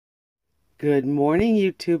Good morning,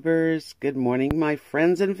 YouTubers. Good morning, my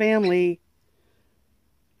friends and family.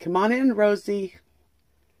 Come on in, Rosie.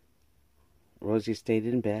 Rosie stayed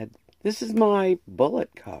in bed. This is my bullet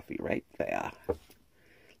coffee right there.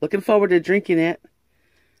 Looking forward to drinking it.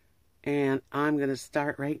 And I'm going to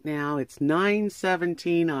start right now. It's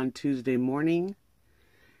 9:17 on Tuesday morning,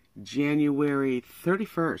 January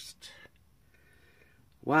 31st.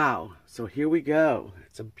 Wow. So here we go.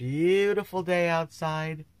 It's a beautiful day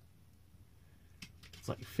outside. It's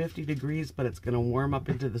like 50 degrees, but it's going to warm up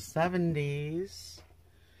into the 70s.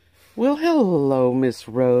 Well, hello, Miss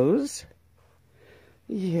Rose.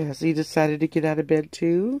 Yes, you decided to get out of bed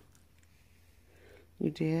too? You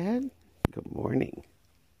did? Good morning.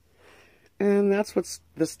 And that's what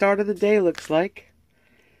the start of the day looks like.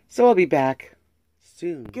 So I'll be back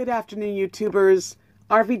soon. Good afternoon, YouTubers.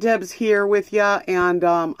 RV Debs here with ya, and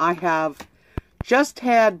I have just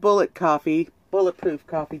had bulletproof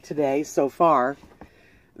coffee today so far.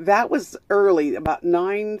 That was early, about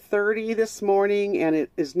 9:30 this morning, and it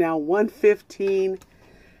is now 1:15,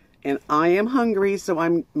 and I am hungry, so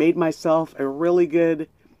I made myself a really good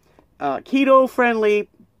keto-friendly,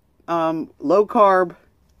 low-carb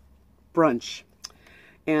brunch,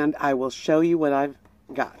 and I will show you what I've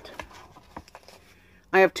got.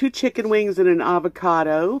 I have 2 chicken wings and an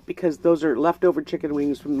avocado, because those are leftover chicken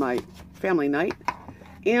wings from my family night,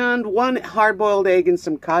 and 1 hard-boiled egg and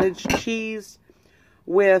some cottage cheese,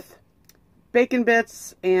 with bacon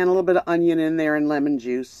bits and a little bit of onion in there and lemon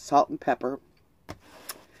juice, salt and pepper.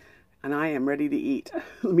 And I am ready to eat.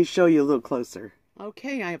 Let me show you a little closer.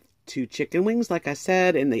 Okay, I have 2 chicken wings, like I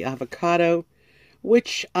said, and the avocado,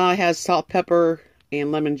 which has salt, pepper,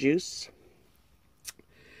 and lemon juice.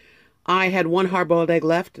 I had 1 hard-boiled egg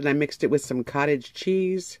left, and I mixed it with some cottage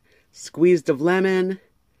cheese, squeezed of lemon, a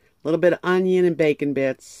little bit of onion and bacon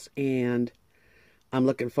bits, and I'm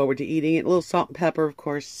looking forward to eating it. A little salt and pepper, of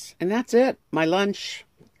course. And that's it. My lunch,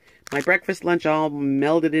 my breakfast, lunch, all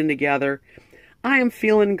melded in together. I am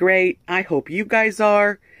feeling great. I hope you guys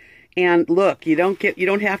are. And look, you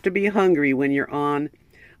don't have to be hungry when you're on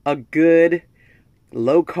a good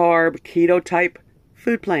low-carb, keto-type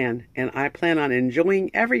food plan. And I plan on enjoying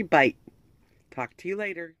every bite. Talk to you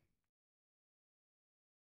later.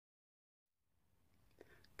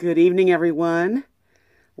 Good evening, everyone.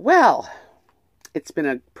 Well, it's been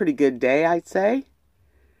a pretty good day, I'd say.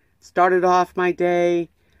 Started off my day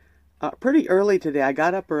pretty early today. I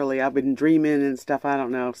got up early. I've been dreaming and stuff. I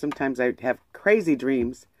don't know. Sometimes I have crazy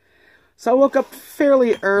dreams. So I woke up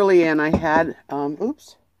fairly early, and I had,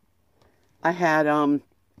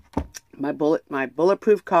 my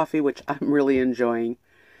bulletproof coffee, which I'm really enjoying.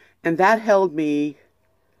 And that held me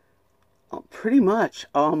pretty much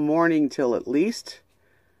all morning till at least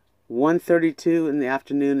 1:32 in the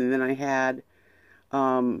afternoon. And then I had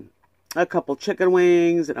a couple chicken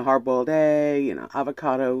wings and a hard-boiled egg and an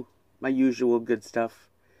avocado, my usual good stuff.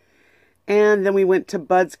 And then we went to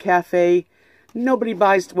Bud's Cafe. Nobody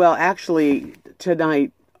buys, well, actually,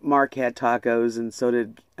 tonight Mark had tacos and so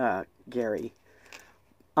did Gary.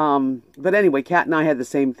 But anyway, Kat and I had the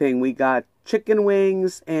same thing. We got chicken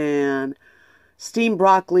wings and steamed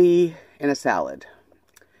broccoli and a salad.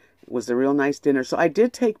 It was a real nice dinner. So I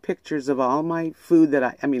did take pictures of all my food that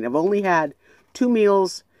I've only had 2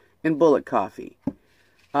 meals and bullet coffee.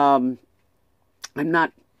 I'm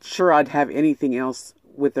not sure I'd have anything else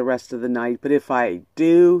with the rest of the night, but if I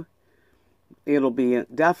do, it'll be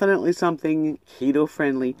definitely something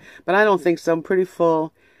keto-friendly. But I don't think so. I'm pretty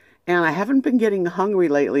full, and I haven't been getting hungry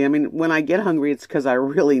lately. I mean, when I get hungry, it's because I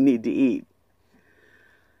really need to eat.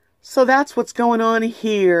 So that's what's going on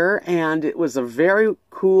here, and it was a very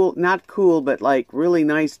cool, not cool, but like really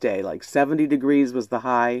nice day. Like 70 degrees was the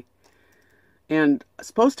high. And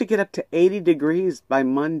supposed to get up to 80 degrees by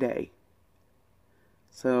Monday.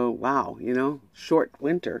 So, wow, short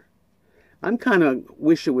winter. I'm kind of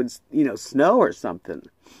wish it would, snow or something.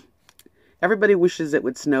 Everybody wishes it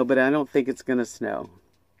would snow, but I don't think it's going to snow.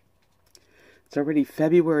 It's already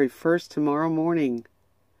February 1st tomorrow morning.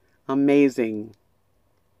 Amazing.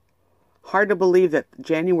 Hard to believe that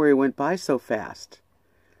January went by so fast.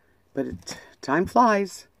 But time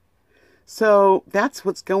flies. So, that's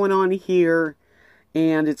what's going on here.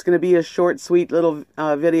 And it's going to be a short, sweet little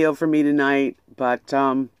video for me tonight. But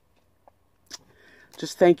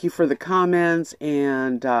just thank you for the comments.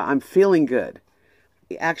 And I'm feeling good.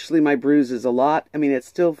 Actually, my bruise is a lot. I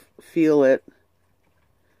still feel it.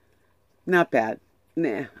 Not bad.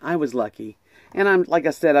 Nah, I was lucky. And like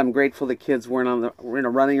I said, I'm grateful the kids weren't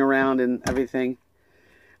running around and everything.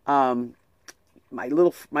 My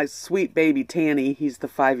sweet baby Tanny, he's the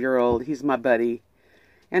 5-year-old. He's my buddy.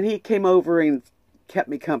 And he came over and kept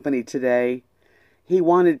me company today. He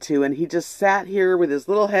wanted to, and he just sat here with his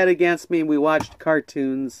little head against me, and we watched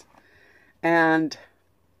cartoons. And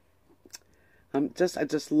I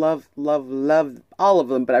just love all of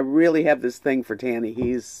them, but I really have this thing for Tanny.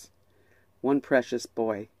 He's one precious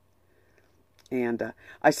boy. And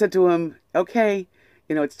I said to him, okay,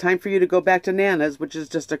 it's time for you to go back to Nana's, which is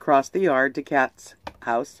just across the yard to Kat's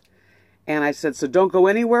house. And I said, so don't go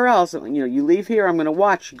anywhere else. You leave here, I'm going to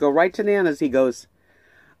watch. You go right to Nana's. He goes,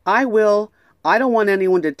 I will. I don't want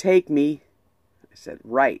anyone to take me. I said,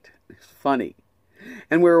 right. It's funny.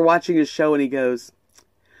 And we were watching his show, and he goes,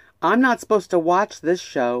 I'm not supposed to watch this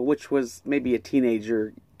show, which was maybe a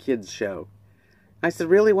teenager kid's show. I said,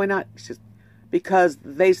 really? Why not? He says, because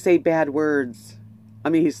they say bad words. I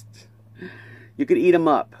mean, you could eat him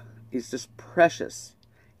up. He's just precious.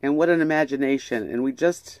 And what an imagination. And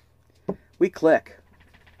we click.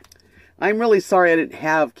 I'm really sorry I didn't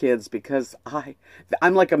have kids, because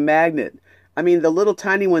I'm like a magnet. I mean, the little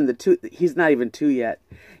tiny one, he's not even 2 yet.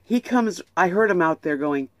 He comes, I heard him out there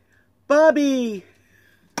going, Bubby!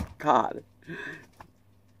 God.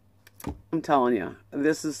 I'm telling you,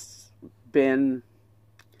 this has been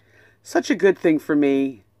such a good thing for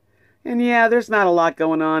me. And yeah, there's not a lot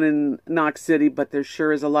going on in Knox City, but there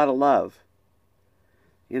sure is a lot of love.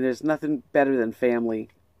 And there's nothing better than family.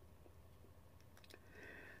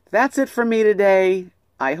 That's it for me today.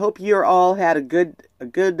 I hope you're all had a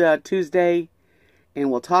good Tuesday,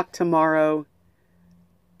 and we'll talk tomorrow.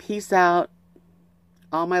 Peace out.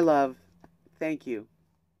 All my love. Thank you.